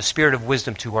I've given the spirit of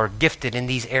wisdom to, are gifted in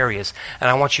these areas. And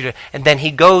I want you to, and then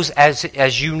he goes,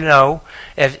 as you know,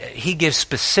 he gives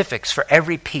specifics for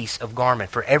every piece of garment,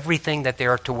 for everything that they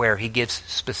are to wear. He gives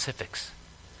specifics.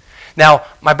 Now,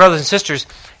 my brothers and sisters,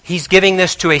 he's giving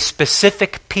this to a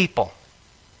specific people,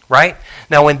 right?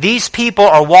 Now, when these people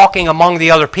are walking among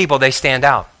the other people, they stand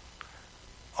out.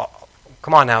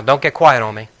 Come on now, don't get quiet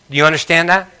on me. Do you understand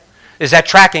that? Is that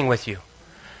tracking with you?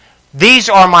 These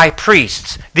are my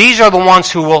priests. These are the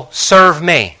ones who will serve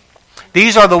me.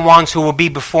 These are the ones who will be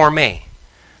before me.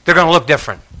 They're going to look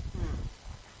different.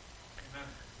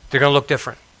 They're going to look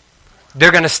different. They're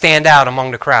going to stand out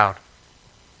among the crowd.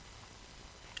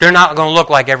 They're not going to look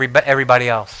like everybody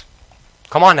else.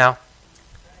 Come on now.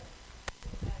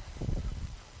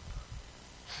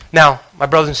 Now, my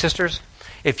brothers and sisters,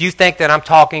 if you think that I'm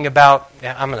talking about...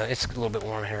 it's a little bit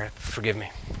warm here. Forgive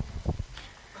me.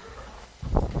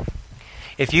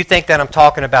 If you think that I'm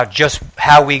talking about just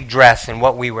how we dress and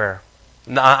what we wear,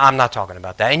 No, I'm not talking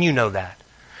about that, and you know that.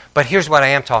 But here's what I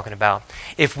am talking about.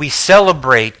 If we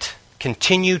celebrate,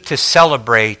 continue to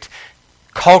celebrate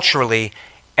culturally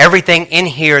everything in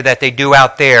here that they do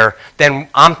out there, then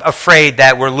I'm afraid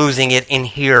that we're losing it in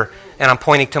here. And I'm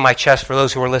pointing to my chest for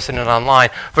those who are listening online.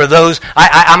 For those,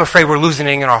 I'm afraid we're losing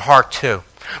it in our heart too.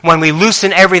 When we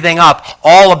loosen everything up,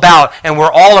 and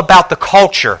we're all about the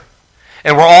culture,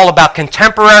 and we're all about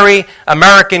contemporary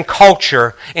American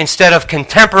culture instead of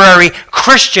contemporary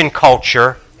Christian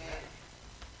culture,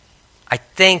 I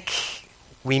think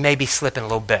we may be slipping a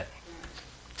little bit.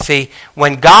 See,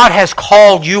 when God has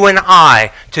called you and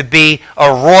I to be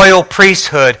a royal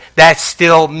priesthood, that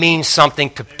still means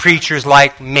something to preachers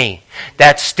like me.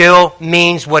 That still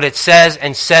means what it says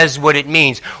and says what it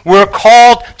means. We're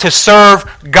called to serve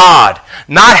God.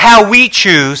 Not how we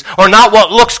choose or not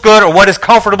what looks good or what is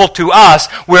comfortable to us.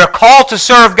 We're called to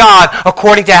serve God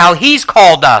according to how He's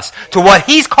called us. To what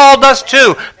He's called us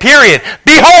to. Period.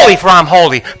 Be holy, for I'm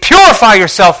holy. Purify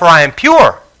yourself, for I am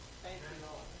pure.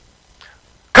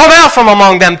 Come out from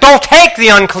among them. Don't take the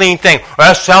unclean thing. Well,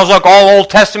 that sounds like all Old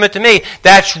Testament to me.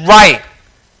 That's right.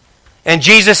 And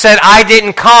Jesus said, I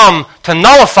didn't come to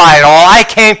nullify it all. I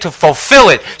came to fulfill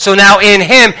it. So now in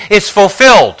Him it's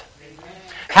fulfilled.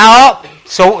 How?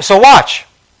 So watch.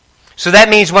 So that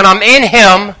means when I'm in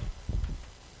Him,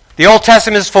 the Old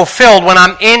Testament is fulfilled. When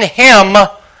I'm in Him,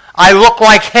 I look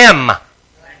like Him.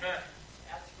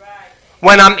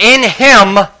 When I'm in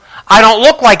Him, I don't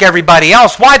look like everybody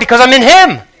else. Why? Because I'm in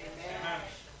Him.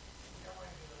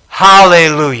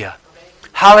 Hallelujah.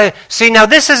 Hallelujah. See, now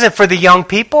this isn't for the young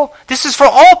people. This is for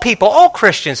all people, all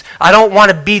Christians. I don't want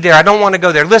to be there. I don't want to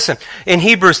go there. Listen, in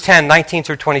Hebrews 10, 19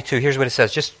 through 22, here's what it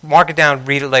says. Just mark it down,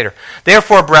 read it later.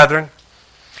 Therefore, brethren,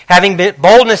 having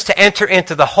boldness to enter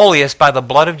into the holiest by the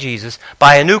blood of Jesus,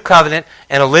 by a new covenant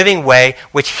and a living way,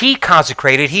 which He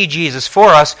consecrated, He, Jesus, for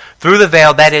us, through the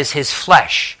veil, that is His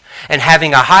flesh. And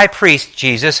having a high priest,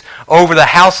 Jesus, over the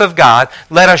house of God,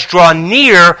 let us draw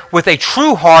near with a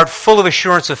true heart full of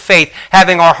assurance of faith,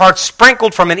 having our hearts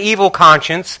sprinkled from an evil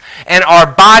conscience and our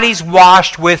bodies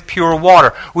washed with pure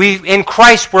water. In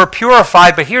Christ we're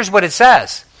purified, but here's what it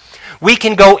says. We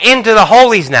can go into the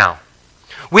holies now.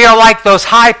 We are like those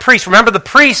high priests. Remember, the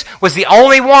priest was the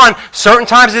only one certain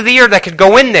times of the year that could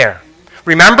go in there.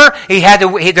 Remember, he had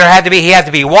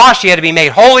to be washed, he had to be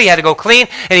made holy, he had to go clean,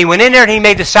 and he went in there and he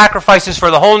made the sacrifices for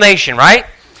the whole nation, right?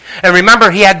 And remember,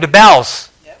 he had the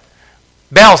bells. Yep.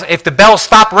 Bells. If the bells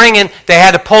stopped ringing, they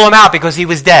had to pull him out because he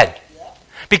was dead. Yep.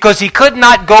 Because he could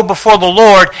not go before the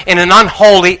Lord in an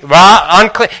unholy,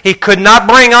 unclean. He could not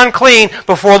bring unclean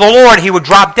before the Lord. He would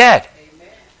drop dead. Amen.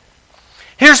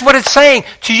 Here's what it's saying.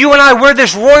 To you and I, we're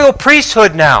this royal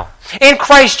priesthood now. In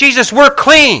Christ Jesus, we're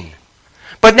clean.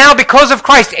 But now because of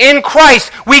Christ, in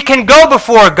Christ, we can go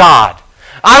before God.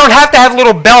 I don't have to have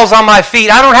little bells on my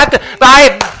feet. I don't have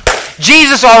to.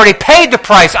 Jesus already paid the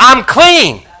price. I'm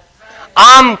clean.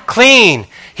 I'm clean.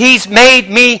 He's made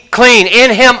me clean.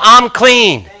 In Him, I'm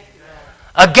clean.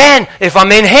 Again, if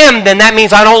I'm in Him, then that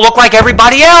means I don't look like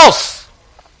everybody else.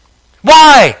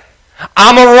 Why?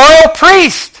 I'm a royal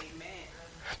priest.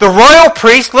 The royal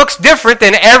priest looks different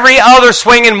than every other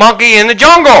swinging monkey in the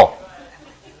jungle.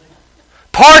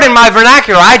 Pardon my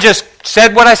vernacular. I just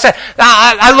said what I said.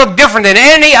 I look different than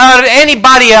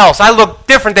anybody else. I look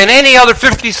different than any other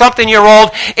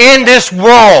 50-something-year-old in this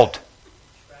world.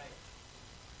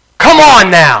 Come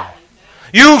on now.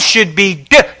 You should be,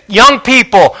 young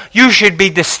people, you should be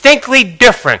distinctly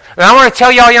different. And I want to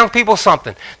tell y'all young people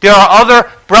something. There are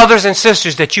other brothers and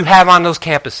sisters that you have on those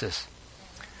campuses.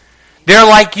 They're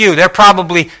like you. They're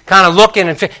probably kind of looking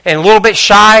and a little bit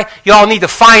shy. Y'all need to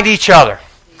find each other.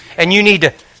 And you need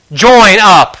to join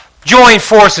up, join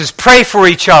forces, pray for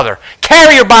each other.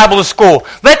 Carry your Bible to school.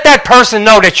 Let that person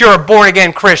know that you're a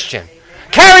born-again Christian.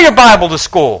 Carry your Bible to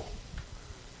school.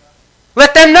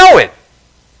 Let them know it.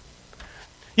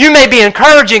 You may be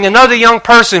encouraging another young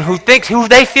person who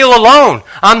they feel alone.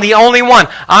 I'm the only one.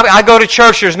 I go to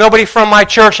church. There's nobody from my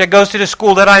church that goes to the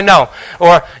school that I know.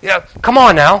 Or, come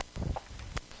on now.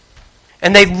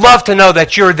 And they'd love to know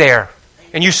that you're there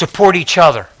and you support each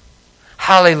other.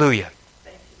 Hallelujah.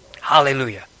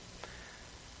 Hallelujah.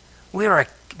 We're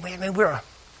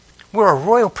a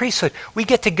royal priesthood. We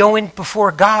get to go in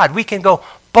before God. We can go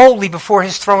boldly before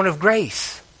His throne of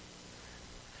grace.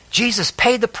 Jesus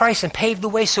paid the price and paved the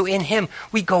way, so in Him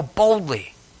we go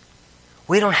boldly.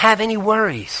 We don't have any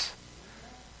worries.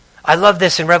 I love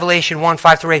this in Revelation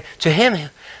 1:5-8. To Him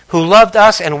who loved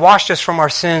us and washed us from our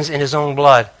sins in His own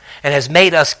blood and has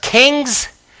made us kings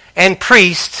and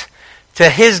priests to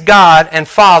His God and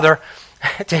Father,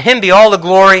 to Him be all the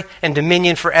glory and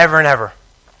dominion forever and ever.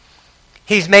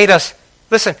 He's made us,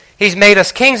 listen, He's made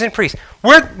us kings and priests.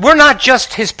 We're not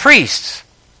just His priests.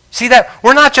 See that?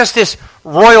 We're not just this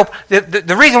royal...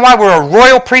 The reason why we're a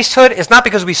royal priesthood is not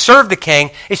because we serve the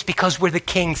king, it's because we're the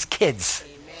king's kids.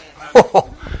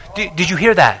 Oh, did you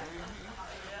hear that?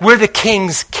 We're the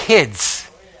king's kids.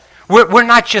 We're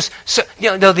not just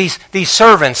these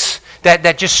servants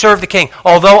that just serve the king.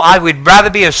 Although I would rather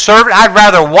be a servant, I'd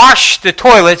rather wash the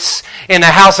toilets in the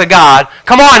house of God.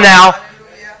 Come on now.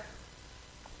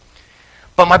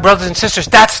 But my brothers and sisters,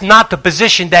 that's not the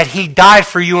position that He died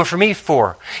for you and for me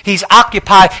for. He's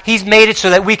made it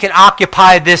so that we can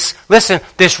occupy this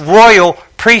royal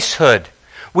priesthood.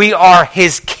 We are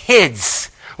His kids.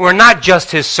 We're not just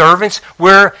His servants,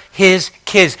 we're His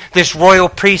kids, this royal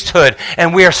priesthood.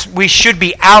 And we should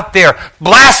be out there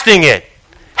blasting it.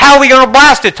 How are we going to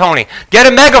blast it, Tony? Get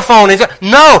a megaphone.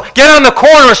 No, get on the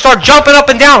corner and start jumping up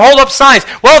and down, hold up signs.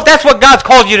 Well, if that's what God's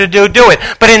called you to do, do it.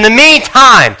 But in the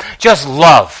meantime, just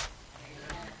love.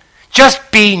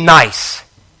 Just be nice.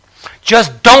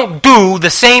 Just don't do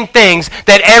the same things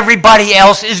that everybody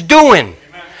else is doing.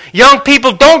 Young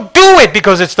people, don't do it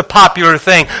because it's the popular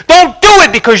thing. Don't do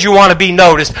it because you want to be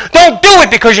noticed. Don't do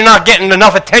it because you're not getting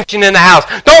enough attention in the house.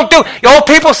 Don't do it. Old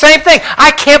people, same thing.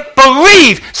 I can't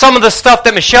believe some of the stuff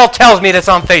that Michelle tells me that's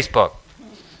on Facebook.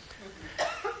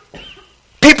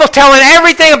 People telling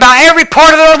everything about every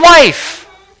part of their life.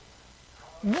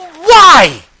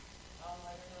 Why?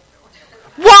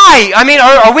 Why? I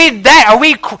mean,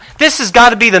 this has got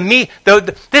to be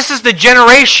this is the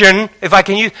generation, if I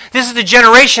can use, this is the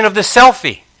generation of the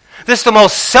selfie. This is the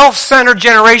most self-centered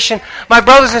generation. My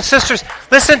brothers and sisters,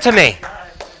 listen to me.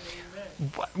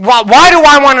 Why do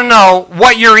I want to know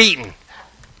what you're eating?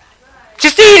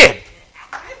 Just eat it.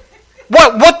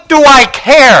 What do I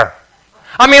care?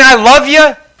 I mean, I love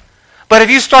you, but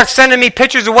if you start sending me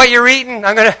pictures of what you're eating,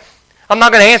 I'm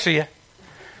not going to answer you.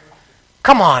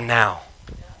 Come on now.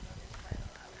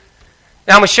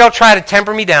 Now, Michelle tried to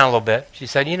temper me down a little bit. She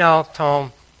said,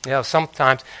 Tom,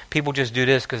 sometimes people just do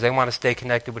this because they want to stay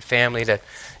connected with family that,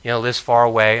 lives far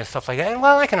away and stuff like that. And,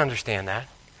 well, I can understand that.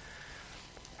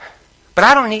 But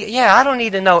I don't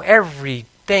need to know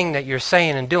everything that you're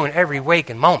saying and doing every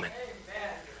waking moment.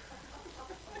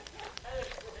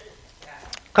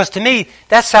 Because to me,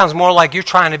 that sounds more like you're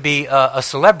trying to be a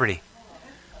celebrity.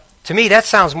 To me, that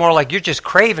sounds more like you're just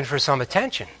craving for some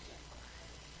attention.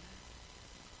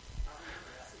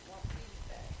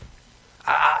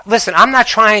 Listen, I'm not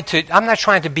trying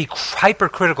to be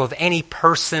hypercritical of any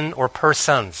person or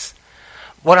persons.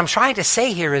 What I'm trying to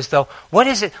say here is, though, what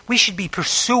is it? We should be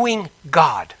pursuing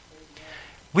God.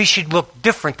 We should look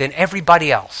different than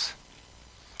everybody else.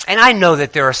 And I know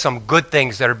that there are some good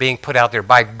things that are being put out there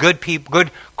by good people, good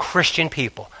Christian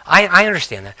people. I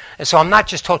understand that, and so I'm not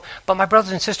just told. But my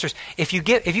brothers and sisters, if you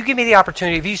give me the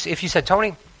opportunity, if you said,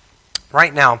 Tony,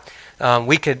 right now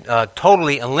we could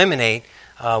totally eliminate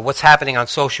what's happening on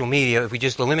social media, if we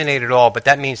just eliminate it all, but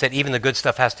that means that even the good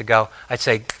stuff has to go, I'd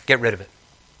say, get rid of it.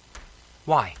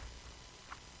 Why?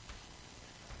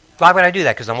 Why would I do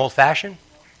that? Because I'm old-fashioned?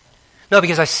 No,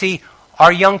 because I see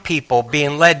our young people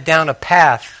being led down a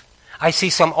path. I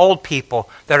see some old people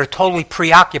that are totally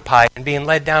preoccupied and being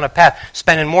led down a path,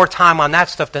 spending more time on that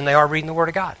stuff than they are reading the Word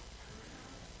of God.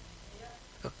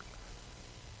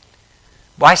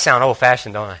 Well, I sound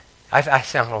old-fashioned, don't I? I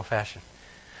sound old-fashioned.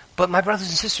 But my brothers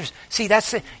and sisters, see,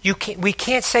 that's it. We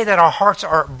can't say that our hearts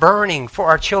are burning for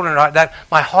our children, or that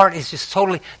my heart is just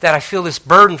totally, that I feel this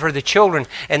burden for the children,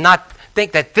 and not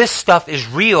think that this stuff is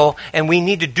real and we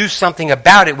need to do something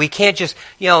about it. We can't just,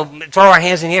 throw our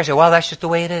hands in the air and say, well, that's just the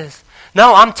way it is.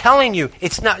 No, I'm telling you,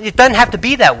 it's not. It doesn't have to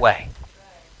be that way.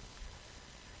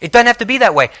 It doesn't have to be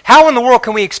that way. How in the world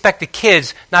can we expect the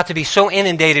kids not to be so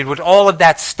inundated with all of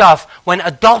that stuff when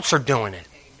adults are doing it?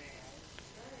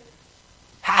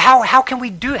 How can we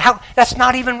do it? That's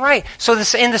not even right. So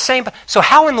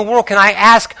how in the world can I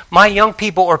ask my young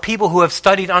people or people who have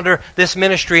studied under this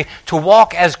ministry to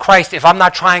walk as Christ if I'm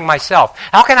not trying myself?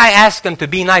 How can I ask them to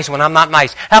be nice when I'm not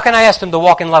nice? How can I ask them to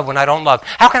walk in love when I don't love?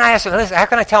 How can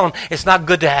I tell them it's not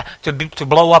good to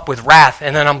blow up with wrath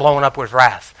and then I'm blowing up with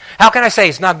wrath? How can I say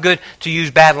it's not good to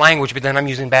use bad language, but then I'm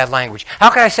using bad language?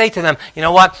 How can I say to them, you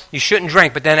know what, you shouldn't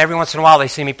drink, but then every once in a while they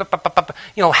see me,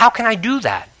 how can I do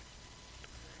that?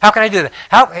 How can I do that?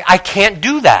 I can't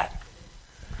do that.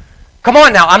 Come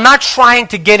on now, I'm not trying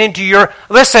to get into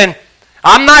listen,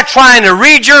 I'm not trying to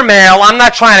read your mail, I'm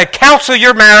not trying to counsel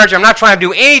your marriage, I'm not trying to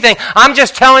do anything, I'm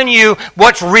just telling you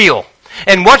what's real.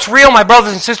 And what's real, my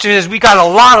brothers and sisters, is we got a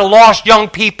lot of lost young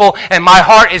people, and my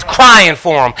heart is crying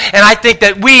for them. And I think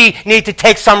that we need to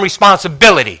take some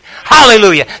responsibility.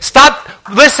 Hallelujah.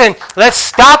 Listen, let's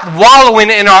stop wallowing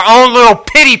in our own little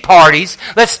pity parties.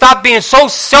 Let's stop being so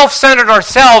self-centered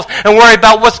ourselves and worry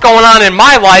about what's going on in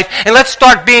my life, and let's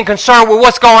start being concerned with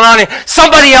what's going on in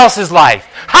somebody else's life.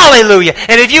 Hallelujah.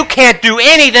 And if you can't do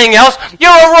anything else,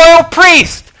 you're a royal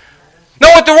priest. Know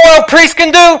what the royal priest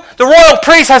can do? The royal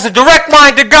priest has a direct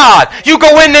line to God. You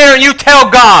go in there and you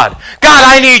tell God, God,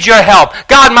 I need your help.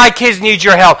 God, my kids need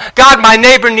your help. God, my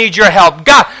neighbor needs your help.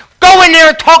 God, go in there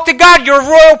and talk to God. You're a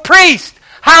royal priest.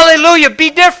 Hallelujah. Be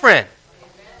different.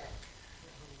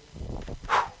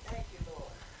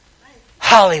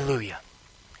 Hallelujah.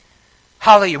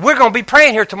 Hallelujah. We're going to be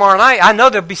praying here tomorrow night. I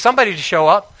know there'll be somebody to show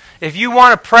up. If you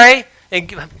want to pray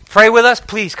and pray with us,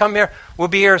 please come here. We'll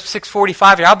be here at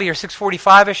 6:45. I'll be here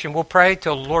 6:45ish, and we'll pray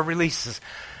till the Lord releases.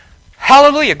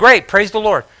 Hallelujah. Great. Praise the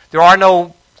Lord. There are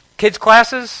no kids'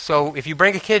 classes, so if you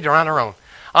bring a kid, they're on their own.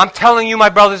 I'm telling you, my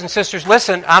brothers and sisters,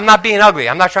 listen, I'm not being ugly.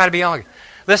 I'm not trying to be ugly.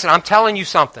 Listen, I'm telling you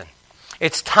something.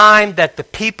 It's time that the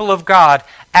people of God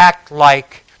act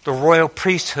like the royal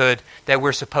priesthood that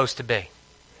we're supposed to be.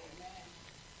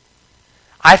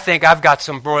 I think I've got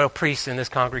some royal priests in this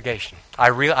congregation.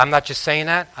 I'm not just saying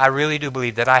that. I really do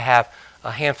believe that I have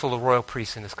a handful of royal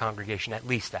priests in this congregation, at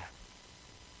least that.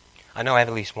 I know I have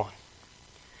at least one.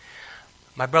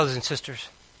 My brothers and sisters,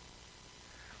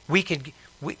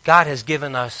 God has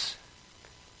given us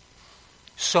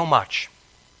so much.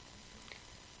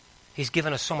 He's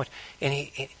given us so much. And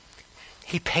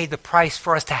He paid the price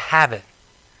for us to have it.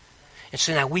 And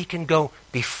so now we can go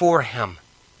before Him.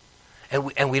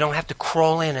 And we don't have to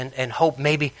crawl in and hope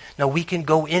maybe. No, we can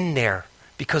go in there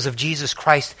because of Jesus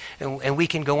Christ. And we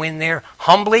can go in there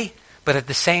humbly, but at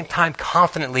the same time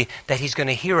confidently that He's going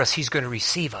to hear us. He's going to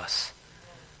receive us.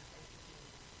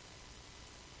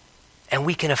 And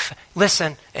we can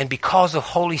listen, and because of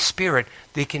Holy Spirit,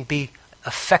 there can be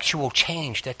effectual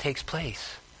change that takes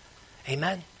place.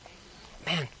 Amen?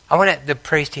 Man, I want the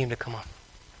praise team to come up.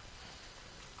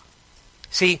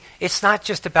 See, it's not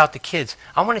just about the kids.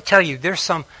 I want to tell you, there's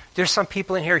some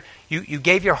people in here, you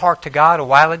gave your heart to God a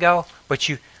while ago, but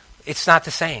it's not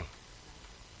the same.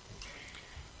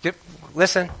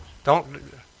 Listen, don't.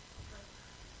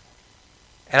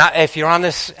 And if you're on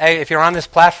this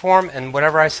platform and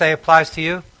whatever I say applies to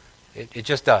you, it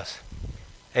just does.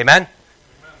 Amen?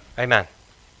 Amen.